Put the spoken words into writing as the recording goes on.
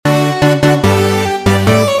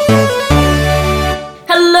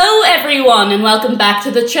everyone, and welcome back to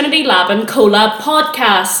the Trinity Lab and CoLab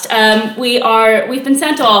podcast. We've been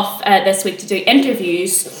sent off this week to do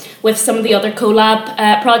interviews with some of the other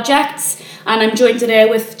CoLab projects, and I'm joined today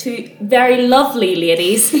with two very lovely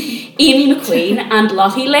ladies, Aimee McQueen and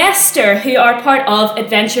Lottie Lester, who are part of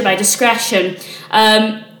Adventure by Discretion.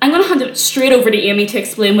 I'm going to hand it straight over to Aimee to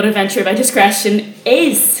explain what Adventure by Discretion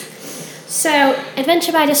is. So,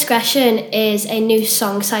 Adventure by Discretion is a new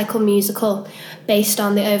song cycle musical based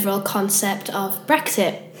on the overall concept of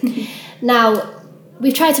Brexit. Now,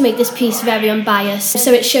 we've tried to make this piece very unbiased,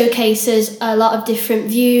 so it showcases a lot of different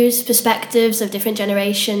views, perspectives of different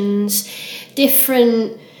generations,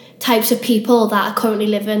 different types of people that are currently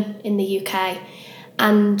living in the UK,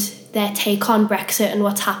 and their take on Brexit and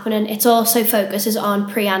what's happening. It also focuses on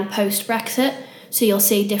pre- and post-Brexit, so you'll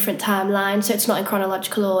see different timelines, so it's not in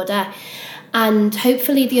chronological order. And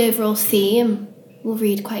hopefully the overall theme will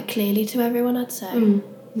read quite clearly to everyone, I'd say.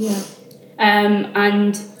 Yeah.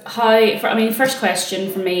 And first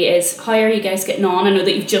question for me is, how are you guys getting on? I know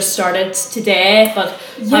that you've just started today, but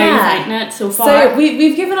how are you finding it so far? So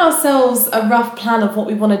we've given ourselves a rough plan of what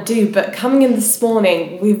we want to do, but coming in this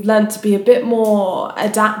morning, we've learned to be a bit more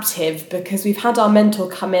adaptive because we've had our mentor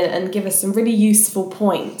come in and give us some really useful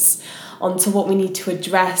points onto what we need to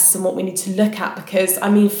address and what we need to look at, because,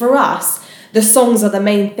 for us, the songs are the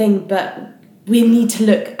main thing, but we need to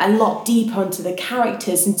look a lot deeper into the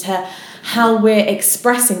characters, into how we're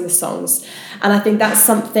expressing the songs. And I think that's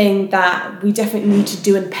something that we definitely need to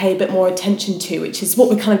do and pay a bit more attention to, which is what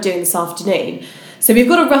we're kind of doing this afternoon. So we've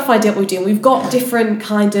got a rough idea of what we're doing. We've got different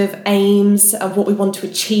kind of aims of what we want to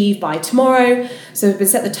achieve by tomorrow. So we've been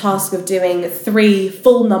set the task of doing 3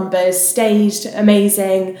 full numbers, staged,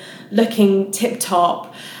 amazing, looking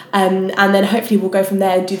tip-top. And then hopefully we'll go from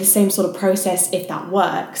there and do the same sort of process if that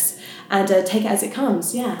works. And take it as it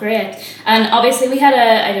comes, yeah. Great. And obviously we had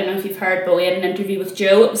I don't know if you've heard, but we had an interview with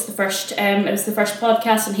Joe. It was the first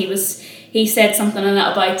podcast, and he said something in it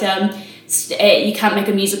about you can't make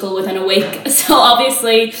a musical within a week. So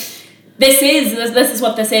obviously this is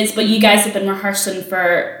what this is, but you guys have been rehearsing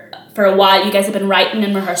for a while. You guys have been writing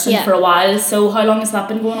and rehearsing for a while. So how long has that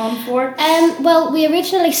been going on for? Well, we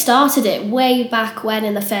originally started it way back when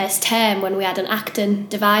in the first term, when we had an acting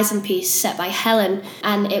devising piece set by Helen,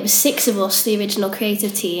 and it was 6 of us, the original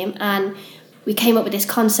creative team, and we came up with this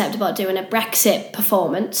concept about doing a Brexit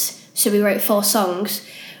performance. So we wrote 4 songs,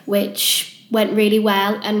 which went really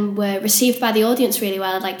well and were received by the audience really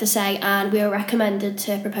well, I'd like to say, and we were recommended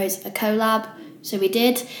to propose a collab, so we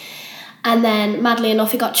did. And then, madly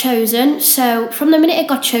enough, it got chosen. So from the minute it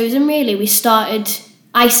got chosen, really,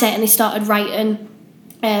 I certainly started writing.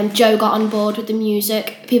 Joe got on board with the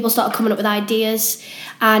music. People started coming up with ideas.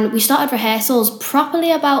 And we started rehearsals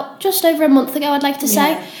properly about just over a month ago, I'd like to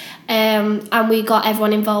say. And we got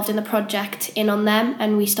everyone involved in the project in on them.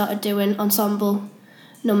 And we started doing ensemble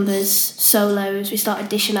numbers, solos. We started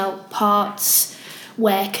dishing out parts,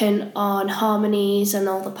 working on harmonies and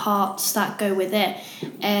all the parts that go with it.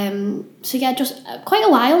 So yeah, just quite a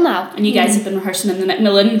while now. And you guys have been rehearsing in the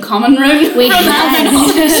Macmillan common room. We have.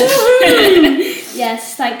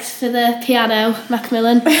 Yes, thanks for the piano,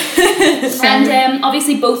 Macmillan. And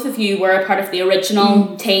obviously both of you were a part of the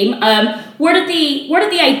original team. Where did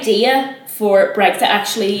the idea for Brexit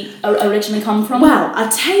actually originally come from? Well,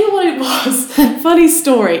 I'll tell you what it was. Funny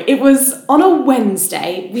story. It was on a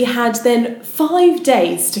Wednesday. We had then 5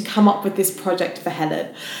 days to come up with this project for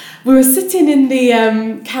Helen. We were sitting in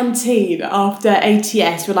the canteen after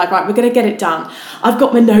ATS. We're like, right, we're going to get it done. I've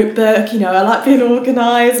got my notebook, I like being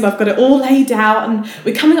organised, and I've got it all laid out. And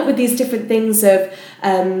we're coming up with these different things of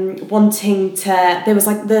wanting to, there was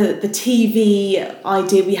like the TV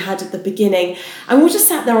idea we had at the beginning. And we just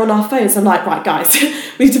sat there on our phones. I'm like, right, guys,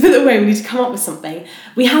 we need to put it away. We need to come up with something.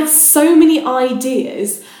 We had so many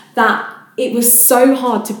ideas that it was so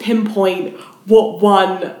hard to pinpoint what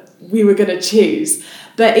one we were going to choose.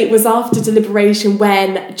 But it was after deliberation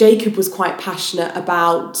when Jacob was quite passionate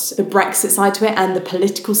about the Brexit side to it and the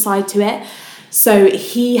political side to it. So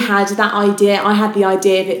he had that idea. I had the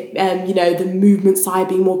idea of it, the movement side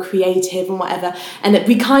being more creative and whatever. And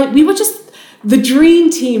we were just the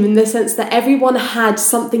dream team in the sense that everyone had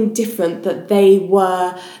something different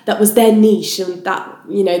that was their niche and that,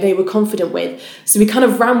 they were confident with. So we kind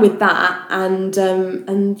of ran with that, and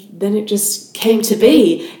then it just came to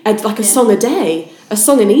be like a song a day. a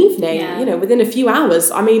song an evening, Yeah. within a few hours.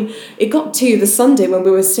 I mean, it got to the Sunday when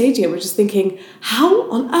we were staging it, we were just thinking, how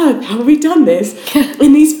on earth have we done this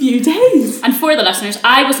in these few days? And for the listeners,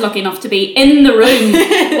 I was lucky enough to be in the room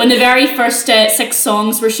when the very first 6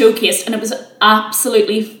 songs were showcased, and it was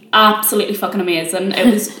absolutely fucking amazing. It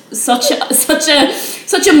was such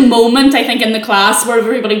a moment, I think, in the class where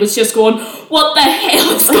everybody was just going, what the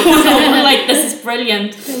hell is going on? Like, this is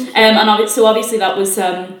brilliant. And obviously that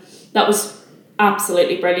was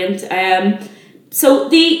absolutely brilliant. So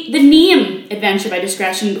the name Adventure by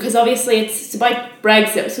Discretion, because obviously it's about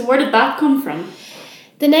Brexit, so where did that come from?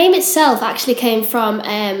 The name itself actually came from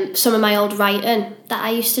some of my old writing that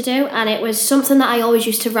I used to do, and it was something that I always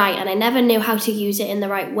used to write, and I never knew how to use it in the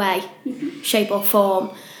right way, shape or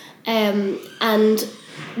form. And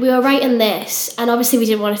we were writing this, and obviously we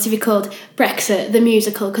didn't want it to be called Brexit, the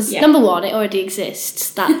musical, because number one, it already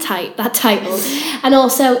exists, that title. And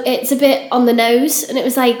also, it's a bit on the nose, and it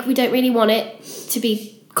was like, we don't really want it to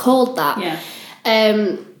be called that. Yeah.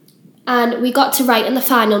 And we got to write in the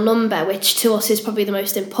final number, which to us is probably the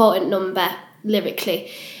most important number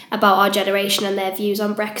lyrically about our generation and their views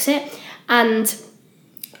on Brexit. And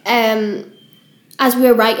as we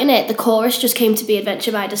were writing it, the chorus just came to be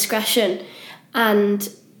Adventure by Discretion. And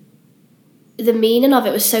the meaning of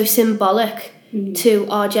it was so symbolic to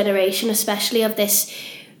our generation, especially of this.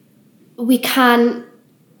 We can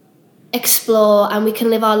explore and we can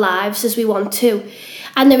live our lives as we want to.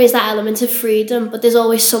 And there is that element of freedom, but there's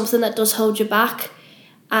always something that does hold you back.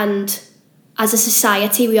 And as a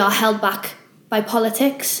society, we are held back by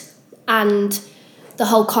politics. And the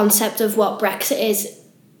whole concept of what Brexit is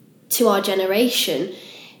to our generation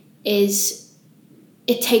is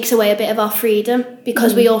it takes away a bit of our freedom,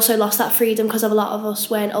 because we also lost that freedom because of a lot of us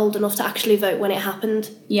weren't old enough to actually vote when it happened.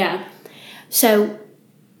 Yeah. So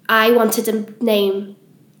I wanted to name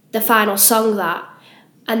the final song that.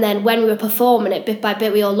 And then when we were performing it, bit by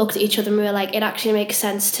bit, we all looked at each other and we were like, it actually makes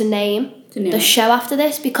sense to name the show after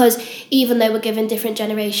this, because even though we're given different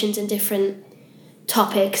generations and different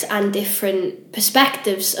topics and different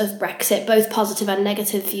perspectives of Brexit, both positive and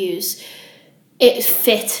negative views, it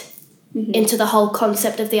fit into the whole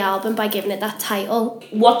concept of the album by giving it that title.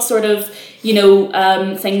 What sort of,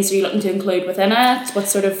 things are you looking to include within it? What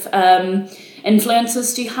sort of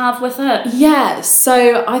influences do you have with it? Yeah,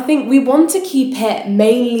 so I think we want to keep it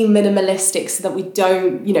mainly minimalistic so that we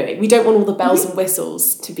don't want all the bells and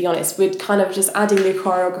whistles, to be honest. We're kind of just adding the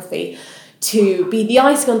choreography to be the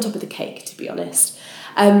icing on top of the cake, to be honest.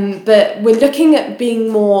 But we're looking at being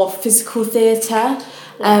more physical theatre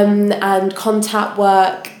and contact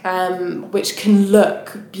work, which can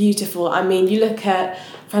look beautiful. I mean, you look at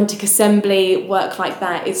Frantic Assembly, work like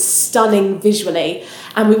that is stunning visually,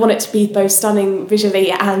 and we want it to be both stunning visually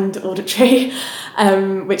and auditory,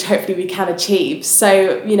 which hopefully we can achieve.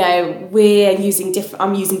 So, I'm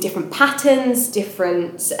using different patterns,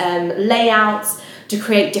 different layouts to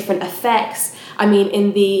create different effects. I mean,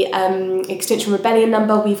 in the Extinction Rebellion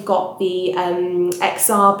number, we've got the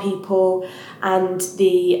XR people and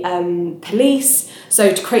the police.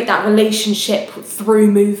 So to create that relationship through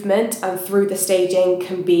movement and through the staging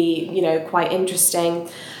can be, quite interesting.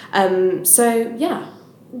 So, yeah.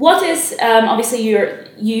 What is, obviously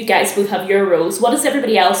you guys both have your roles. What is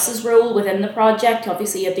everybody else's role within the project?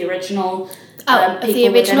 Obviously you have the original people the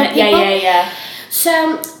original within it. people? Yeah.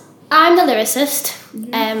 So I'm the lyricist.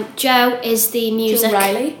 Joe is the music. Joe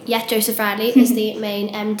Riley? Yeah, Joseph Riley is the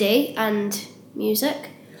main MD and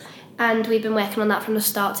music. And we've been working on that from the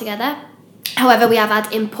start together. However, we have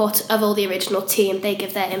had input of all the original team. They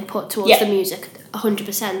give their input towards the music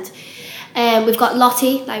 100%. We've got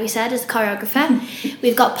Lottie, like we said, as the choreographer.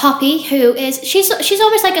 We've got Poppy, who is she's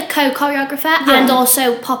almost like a co-choreographer, and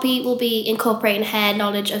also Poppy will be incorporating her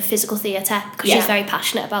knowledge of physical theatre because she's very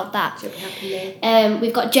passionate about that.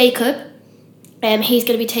 We've got Jacob. He's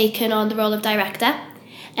going to be taking on the role of director.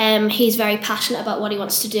 He's very passionate about what he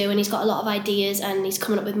wants to do, and he's got a lot of ideas, and he's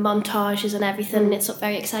coming up with montages and everything, and it's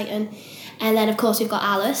very exciting. And then, of course, we've got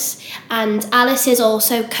Alice, and Alice is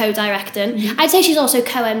also co-directing. I'd say she's also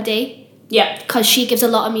co-MD. Yeah, because she gives a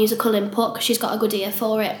lot of musical input because she's got a good ear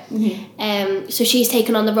for it. So she's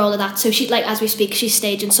taken on the role of that. So she, as we speak, she's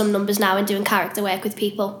staging some numbers now and doing character work with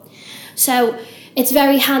people. So it's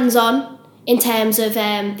very hands-on in terms of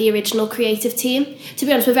the original creative team. To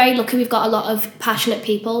be honest, we're very lucky. We've got a lot of passionate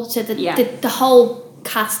people. So the whole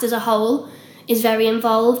cast as a whole is very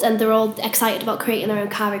involved, and they're all excited about creating their own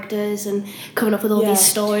characters and coming up with all these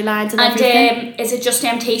storylines and everything. Is it just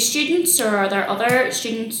MT students, or are there other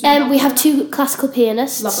students? We have 2 classical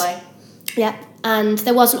pianists. Lovely. Yeah, And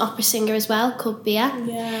there was an opera singer as well called Bea.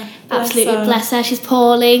 Yeah. Absolutely, bless her. She's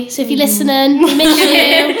poorly. So if you're listening, we miss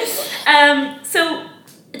you. So,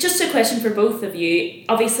 just a question for both of you.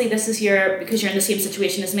 Obviously, this is because you're in the same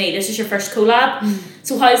situation as me, this is your first collab.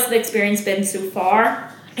 So how's the experience been so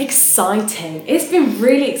far? Exciting. It's been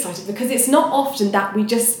really exciting because it's not often that we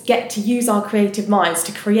just get to use our creative minds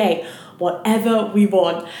to create whatever we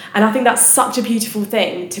want. And I think that's such a beautiful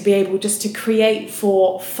thing, to be able just to create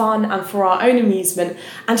for fun and for our own amusement,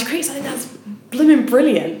 and to create something that's blooming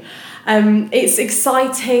brilliant. It's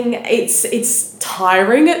exciting, it's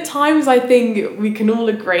tiring at times, I think we can all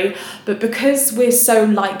agree, but because we're so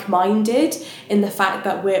like-minded in the fact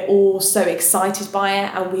that we're all so excited by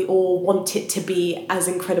it and we all want it to be as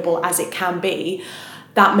incredible as it can be,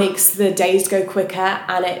 that makes the days go quicker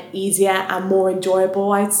and it easier and more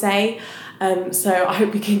enjoyable, I'd say. So I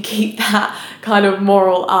hope we can keep that kind of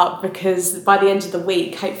moral up, because by the end of the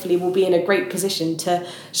week, hopefully we'll be in a great position to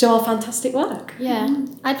show our fantastic work. Yeah,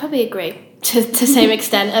 I'd probably agree to the same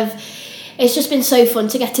extent of it's just been so fun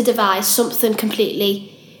to get to devise something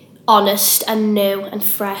completely honest and new and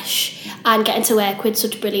fresh, and getting to work with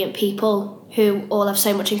such brilliant people who all have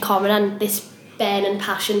so much in common and this burning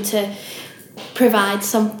passion to provide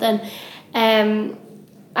something. And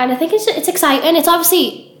I think it's exciting. It's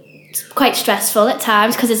obviously quite stressful at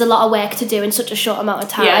times because there's a lot of work to do in such a short amount of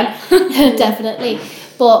time. Definitely.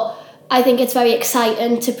 But I think it's very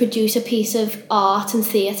exciting to produce a piece of art and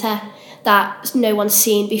theatre that no one's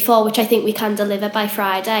seen before, which I think we can deliver by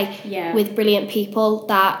Friday with brilliant people.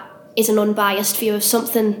 That is an unbiased view of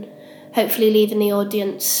something, hopefully leaving the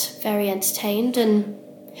audience very entertained, and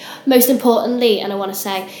most importantly, and I want to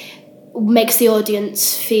say, makes the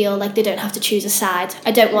audience feel like they don't have to choose a side.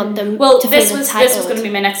 I don't want them to feel entitled. This was going to be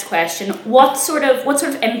my next question. What sort of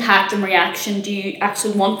impact and reaction do you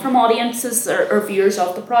actually want from audiences or viewers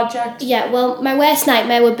of the project? Yeah, well, my worst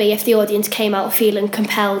nightmare would be if the audience came out feeling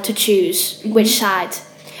compelled to choose which side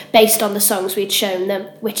based on the songs we'd shown them,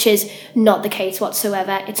 which is not the case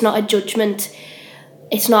whatsoever. It's not a judgment.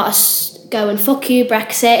 It's not a go and fuck you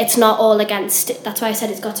Brexit. It's not all against it. That's why I said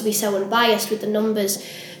it's got to be so unbiased with the numbers.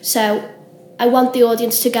 So I want the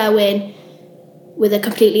audience to go in with a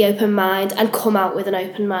completely open mind and come out with an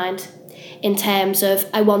open mind, in terms of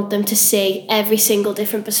I want them to see every single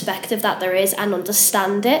different perspective that there is and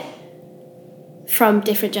understand it from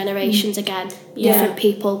different generations again, different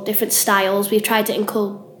people, different styles. We've tried to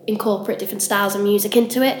incorporate different styles of music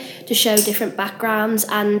into it to show different backgrounds,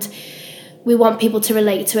 and we want people to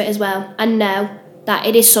relate to it as well and know that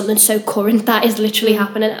it is something so current that is literally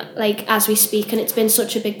happening like as we speak, and it's been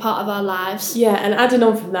such a big part of our lives. Yeah, and adding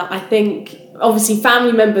on from that, I think obviously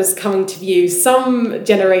family members coming to view, some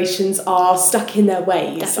generations are stuck in their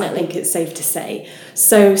ways. Definitely. I think it's safe to say.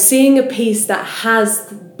 So seeing a piece that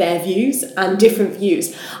has their views and different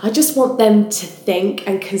views, I just want them to think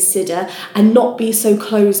and consider and not be so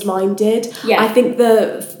closed-minded. I think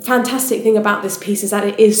the fantastic thing about this piece is that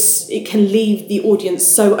it can leave the audience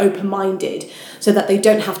so open-minded so that they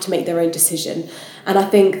don't have to make their own decision. And I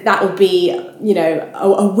think that will be,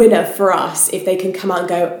 a winner for us if they can come out and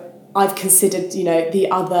go, I've considered, the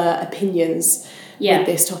other opinions with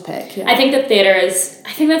this topic. Yeah. I think that theatre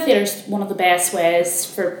is one of the best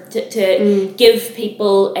ways to give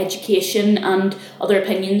people education and other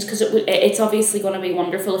opinions, because it's obviously going to be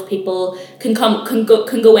wonderful if people can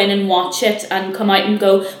go in and watch it and come out and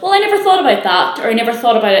go, well, I never thought about that, or I never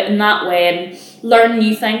thought about it in that way, and learn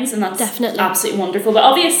new things, and that's definitely absolutely wonderful. But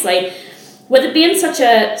obviously, with it being such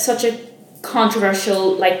a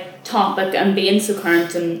controversial topic and being so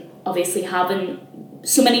current, and obviously having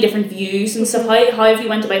so many different views and stuff, how have you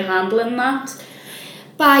went about handling that?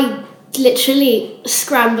 By literally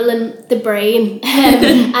scrambling the brain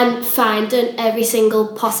and finding every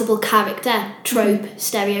single possible character, trope,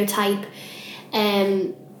 stereotype,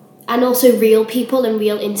 and also real people and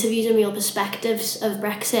real interviews and real perspectives of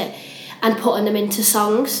Brexit, and putting them into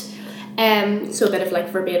songs. So a bit of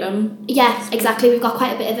verbatim. Yeah, exactly. We've got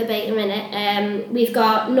quite a bit of verbatim in it. We've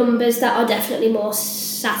got numbers that are definitely more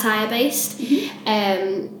satire based.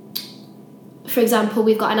 For example,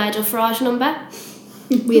 we've got an Nigel Farage number.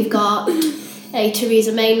 We've got a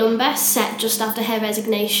Theresa May number set just after her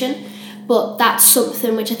resignation. But that's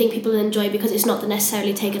something which I think people will enjoy, because it's not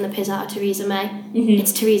necessarily taking the piss out of Theresa May.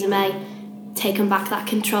 It's Theresa May taken back that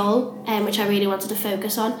control, which I really wanted to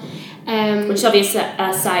focus on. Which is obviously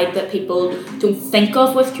a side that people don't think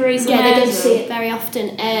of with Theresa May. Yeah, they don't see it very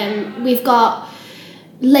often. We've got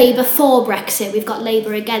Labour for Brexit, we've got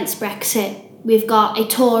Labour against Brexit, we've got a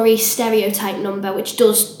Tory stereotype number which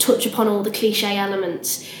does touch upon all the cliche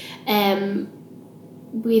elements.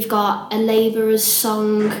 We've got a Labourers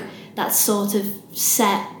song that's sort of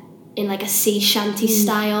set in like a sea shanty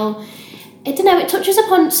style. I don't know, it touches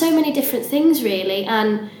upon so many different things really,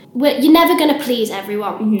 and you're never going to please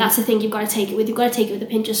everyone. That's the thing you've got to take it with. You've got to take it with a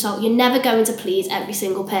pinch of salt. You're never going to please every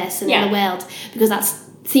single person in the world, because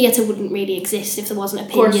theatre wouldn't really exist if there wasn't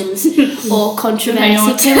opinions or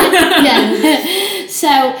controversy to it.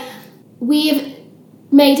 So we've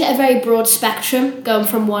made it a very broad spectrum, going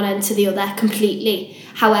from one end to the other completely.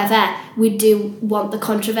 However, we do want the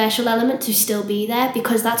controversial element to still be there,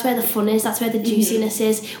 because that's where the fun is, that's where the juiciness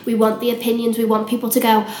is. We want the opinions, we want people to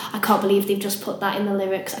go, I can't believe they've just put that in the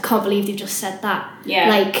lyrics, I can't believe they've just said that. Yeah.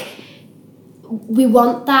 Like, we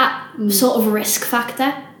want that sort of risk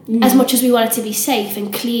factor. As much as we want it to be safe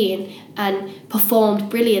and clean and performed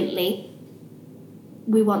brilliantly,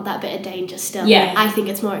 we want that bit of danger still. Yeah. I think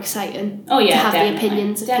it's more exciting to have the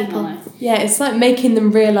opinions of people. Yeah, it's like making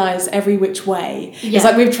them realise every which way. Yeah. It's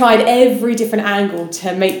like we've tried every different angle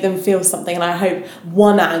to make them feel something, and I hope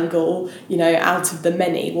one angle, out of the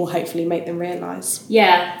many will hopefully make them realise.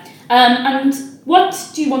 Yeah. And what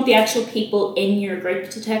do you want the actual people in your group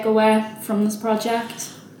to take away from this project?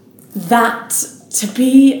 That to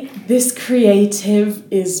be this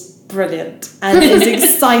creative is brilliant and is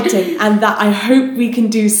exciting, and that I hope we can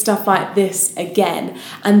do stuff like this again,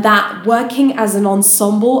 and that working as an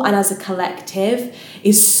ensemble and as a collective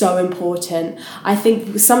is so important. I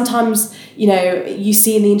think sometimes, you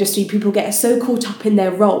see in the industry people get so caught up in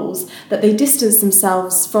their roles that they distance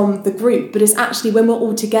themselves from the group, but it's actually when we're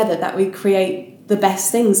all together that we create the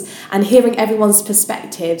best things, and hearing everyone's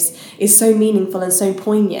perspectives is so meaningful and so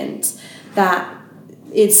poignant that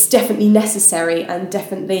it's definitely necessary and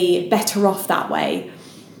definitely better off that way,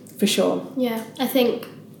 for sure. Yeah, I think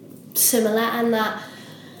similar, and that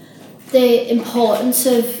the importance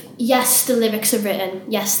of, yes, the lyrics are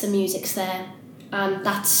written, yes, the music's there, and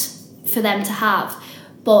that's for them to have,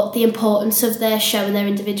 but the importance of their showing their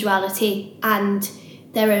individuality and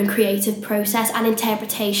their own creative process and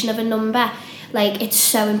interpretation of a number, like, it's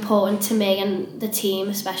so important to me and the team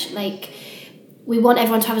especially. Like, we want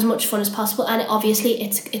everyone to have as much fun as possible, and obviously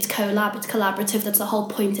it's CoLab, it's collaborative, that's the whole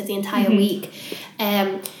point of the entire week.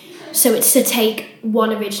 So it's to take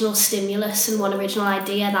one original stimulus and one original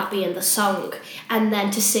idea, that being the song, and then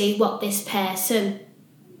to see what this person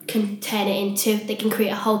can turn it into. They can create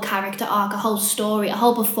a whole character arc, a whole story, a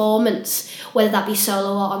whole performance, whether that be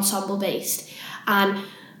solo or ensemble based. And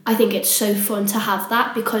I think it's so fun to have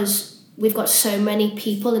that, because we've got so many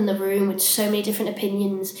people in the room with so many different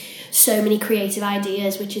opinions, so many creative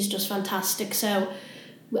ideas, which is just fantastic. So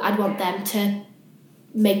I'd want them to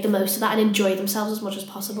make the most of that and enjoy themselves as much as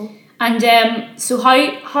possible. And so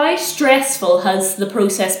how stressful has the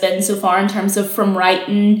process been so far, in terms of from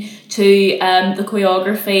writing to the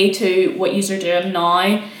choreography to what you're doing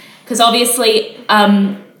now? Because obviously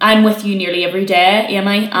I'm with you nearly every day,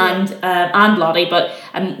 Aimee, and Lottie, but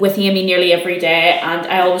I'm with Aimee nearly every day, and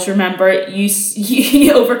I always remember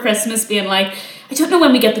you over Christmas being like, I don't know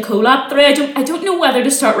when we get the CoLab through, I don't know whether to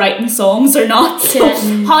start writing songs or not. So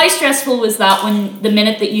how stressful was that when the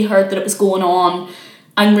minute that you heard that it was going on,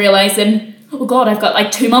 and realising, oh God, I've got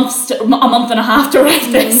like 2 months, a month and a half to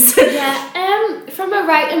write this? Yeah, from a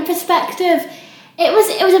writing perspective, it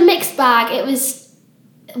was a mixed bag. It was,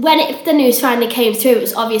 when the news finally came through, it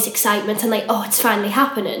was obvious excitement and like, oh, it's finally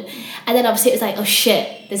happening. And then obviously it was like, oh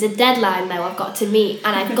shit, there's a deadline now I've got to meet,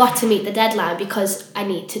 and I've got to meet the deadline because I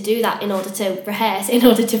need to do that in order to rehearse, in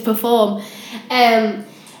order to perform.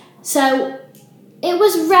 So it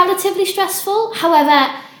was relatively stressful.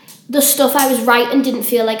 However, the stuff I was writing didn't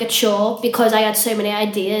feel like a chore, because I had so many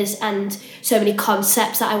ideas and so many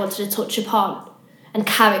concepts that I wanted to touch upon, and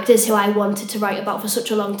characters who I wanted to write about for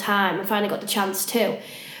such a long time, and finally got the chance to.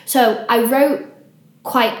 So I wrote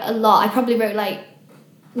quite a lot. I probably wrote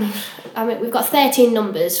we've got 13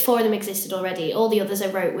 numbers, 4 of them existed already. All the others I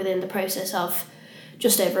wrote within the process of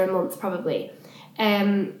just over a month probably.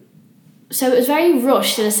 So it was very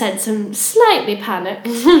rushed in a sense, and slightly panicked.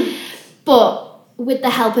 But with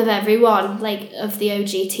the help of everyone, like of the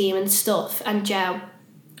OG team and stuff, and Joe,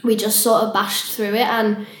 we just sort of bashed through it,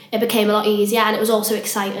 and it became a lot easier. And it was also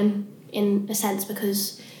exciting in a sense,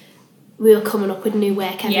 because we were coming up with new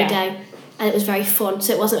work every day, and it was very fun.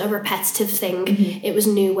 So it wasn't a repetitive thing. It was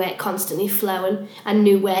new work constantly flowing, and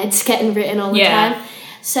new words getting written all the time.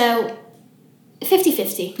 So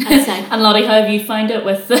 50-50, I'd say. And Lottie, how have you found it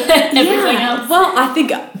with everything else? Well, I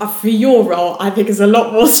think for your role, I think it's a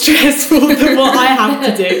lot more stressful than what I have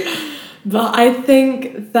to do. But I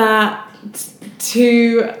think that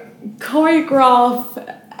to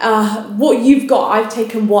choreograph what you've got, I've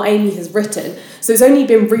taken what Aimee has written. So it's only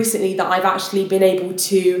been recently that I've actually been able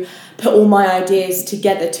to put all my ideas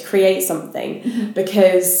together to create something,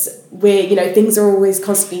 because things are always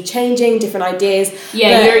constantly changing, different ideas.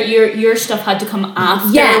 Yeah, your stuff had to come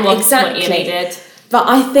after exactly. what Aimee did. But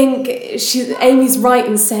I think Amy's right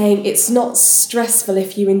in saying it's not stressful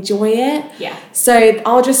if you enjoy it. Yeah. So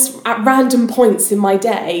I'll just, at random points in my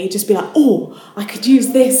day, just be like, oh, I could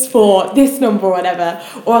use this for this number or whatever.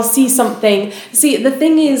 Or I'll see something. See, the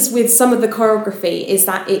thing is with some of the choreography is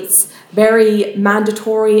that it's very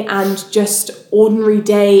mandatory and just ordinary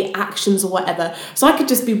day actions or whatever. So I could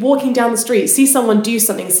just be walking down the street, see someone do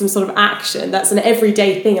something, some sort of action that's an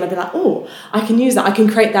everyday thing, and I'd be like, oh, I can use that. I can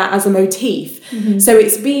create that as a motif. Mm-hmm. So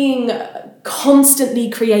it's being constantly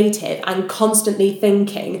creative and constantly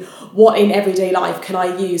thinking, what in everyday life can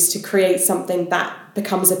I use to create something that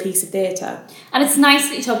becomes a piece of theatre? And it's nice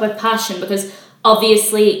that you talk about passion, because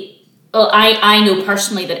obviously, well, I know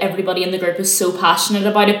personally that everybody in the group is so passionate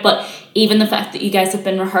about it, but even the fact that you guys have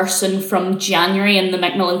been rehearsing from January in the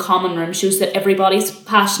Macmillan Common Room shows that everybody's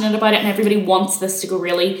passionate about it and everybody wants this to go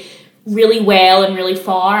really, really well and really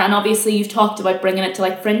far. And obviously you've talked about bringing it to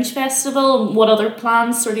like Fringe Festival. What other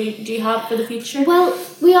plans do you have for the future? Well,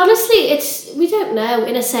 we don't know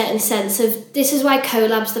in a certain sense of, this is why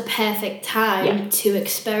CoLab's the perfect time to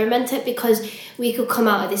experiment it, because we could come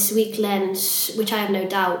out of this week learning, which I have no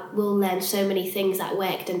doubt we'll learn so many things that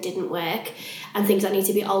worked and didn't work, and things that need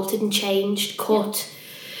to be altered and changed, cut,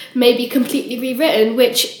 maybe completely rewritten,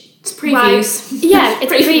 which... It's previews.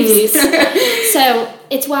 It's previews. So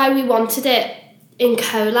it's why we wanted it in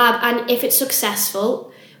CoLab, and if it's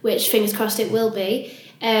successful, which fingers crossed it will be,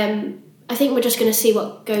 I think we're just going to see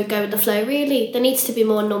what go with the flow, really. There needs to be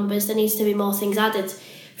more numbers, there needs to be more things added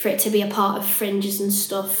for it to be a part of Fringes and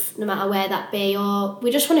stuff, no matter where that be, or we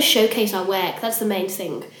just want to showcase our work, that's the main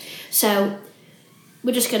thing. So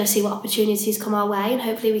we're just going to see what opportunities come our way, and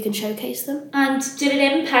hopefully we can showcase them. And did it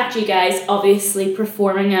impact you guys, obviously,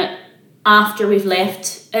 performing it after we've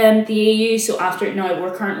left the EU? So after, now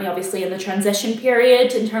we're currently obviously in the transition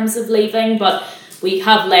period in terms of leaving, but we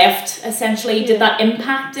have left, essentially. Did that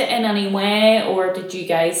impact it in any way, or did you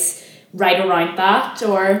guys ride around that?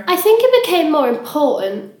 Or I think it became more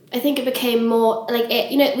important. I think it became more, like,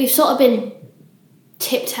 it, we've sort of been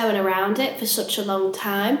tiptoeing around it for such a long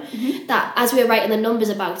time, that as we were writing the numbers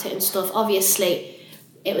about it and stuff, obviously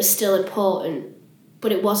it was still important,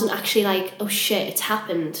 but it wasn't actually like, oh shit, it's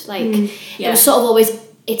happened. Like, it was sort of always,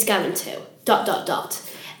 it's going to, ...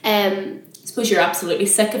 I suppose you're absolutely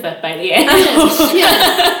sick of it by the end.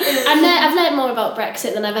 I've learned more about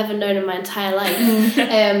Brexit than I've ever known in my entire life.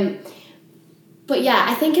 But yeah,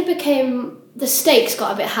 I think it became, the stakes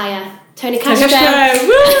got a bit higher. Tony Castro. Tony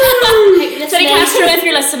Castro, if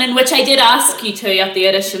you're listening, which I did ask you to at the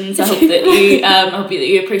auditions, I hope that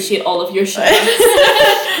you appreciate all of your shout outs.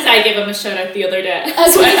 Because I gave him a shout out the other day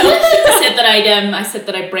as well. I said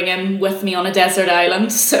that I'd bring him with me on a desert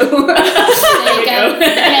island. So there you go.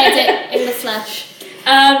 Made it in the flesh.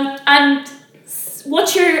 And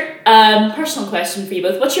what's your personal question for you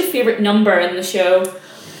both? What's your favourite number in the show?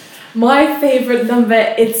 My favourite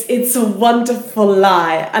number, it's a wonderful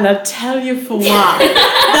lie, and I'll tell you for why.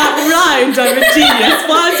 That rhymed, I'm a genius.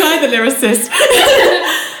 Why am I the lyricist?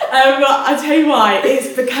 I'll tell you why. It's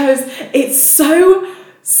because it's so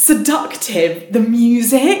seductive, the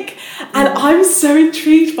music, and I'm so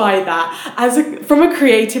intrigued by that. From a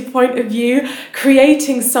creative point of view,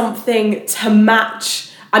 creating something to match.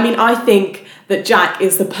 I mean, I think that Jack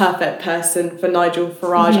is the perfect person for Nigel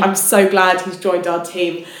Farage. I'm so glad he's joined our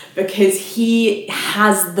team, because he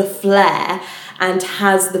has the flair and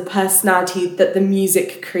has the personality that the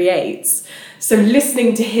music creates. So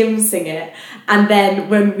listening to him sing it, and then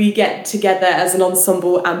when we get together as an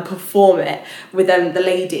ensemble and perform it with the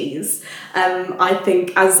ladies, I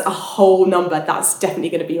think as a whole number, that's definitely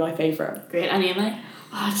going to be my favourite. Great. And Aimee?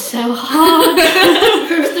 Oh, it's so hard.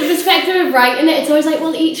 From the perspective of writing it, it's always like,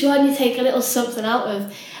 well, each one you take a little something out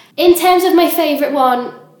of. In terms of my favourite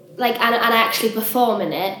one, like, and actually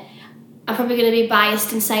performing it, I'm probably going to be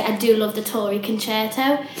biased and say I do love the Tory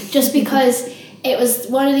Concerto, just because it was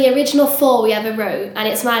one of the original 4 we ever wrote, and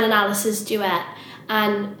it's mine and Alice's duet,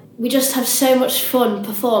 and we just have so much fun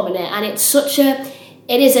performing it, and it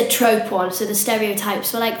is a trope one, so the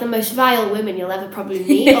stereotypes were like the most vile women you'll ever probably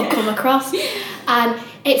meet or come across, and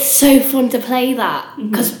it's so fun to play that,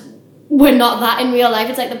 because we're not that in real life.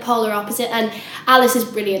 It's like the polar opposite, and Alice is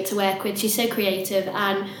brilliant to work with. She's so creative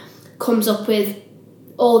and comes up with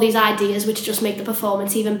all these ideas which just make the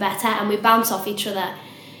performance even better, and we bounce off each other.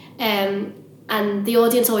 and the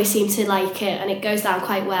audience always seem to like it, and it goes down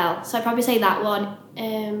quite well. So I'd probably say that one.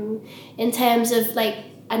 In terms of like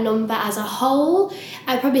a number as a whole,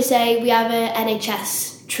 I'd probably say we have a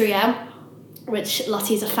NHS trio, which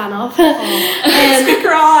Lottie's a fan of.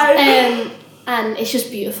 And it's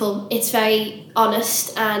just beautiful. It's very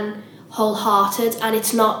honest and wholehearted, and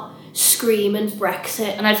it's not screaming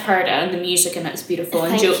Brexit. And I've heard it, and the music in it's beautiful.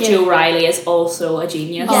 And Thank you. Joe Riley is also a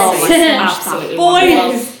genius. Yes. So it's absolutely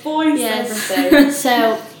wonderful. Boys, Yes. everything.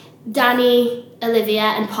 So Danny, Olivia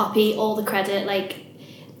and Poppy, all the credit, like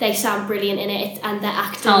they sound brilliant in it, and their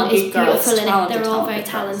acting Talented is beautiful girls, in it. talented, They're all very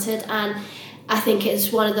talented girls. talented, and I think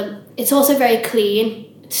it's one of them. It's also very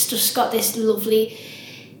clean. It's just got this lovely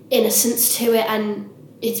innocence to it, and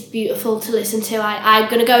it's beautiful to listen to. I'm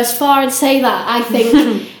going to go as far and say that I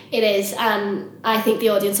think it is, and I think the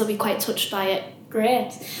audience will be quite touched by it.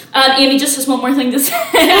 Great. Aimee just has one more thing to say.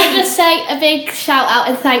 Can I just say a big shout out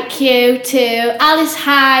and thank you to Alice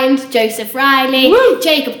Hinde, Joseph Riley,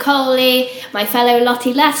 Jacob Kohli, my fellow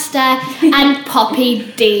Lottie Lester, and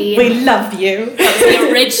Poppy Dean. We love you. That was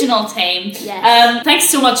the original team. Yes. Thanks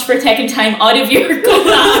so much for taking time out of your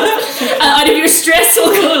CoLab, out of your stressful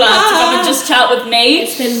CoLab to come and just chat with me.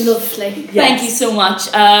 It's been lovely. Thank you so much.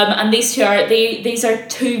 And these are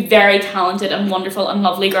two very talented and wonderful and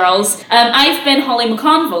lovely girls. I've been Holly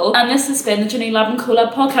McConville, and this has been the Jenny Lab and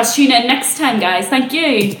CoLab podcast. Tune in next time, guys. Thank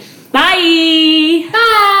you. Bye.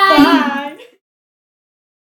 Bye. Bye.